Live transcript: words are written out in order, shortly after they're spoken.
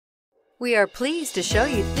We are pleased to show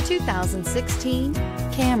you the 2016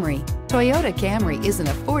 Camry. Toyota Camry is an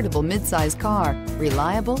affordable midsize car,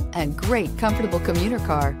 reliable and great comfortable commuter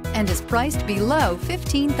car, and is priced below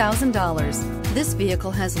 $15,000. This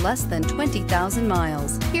vehicle has less than 20,000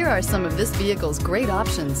 miles. Here are some of this vehicle's great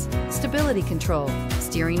options: stability control,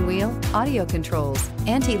 steering wheel audio controls,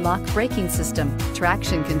 anti-lock braking system,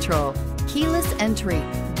 traction control, keyless entry,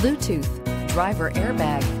 Bluetooth, driver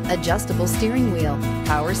airbag, adjustable steering wheel,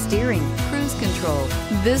 power steering, cruise control.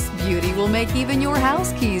 This beauty will make even your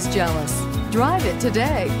house keys jealous. Drive it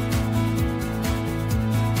today.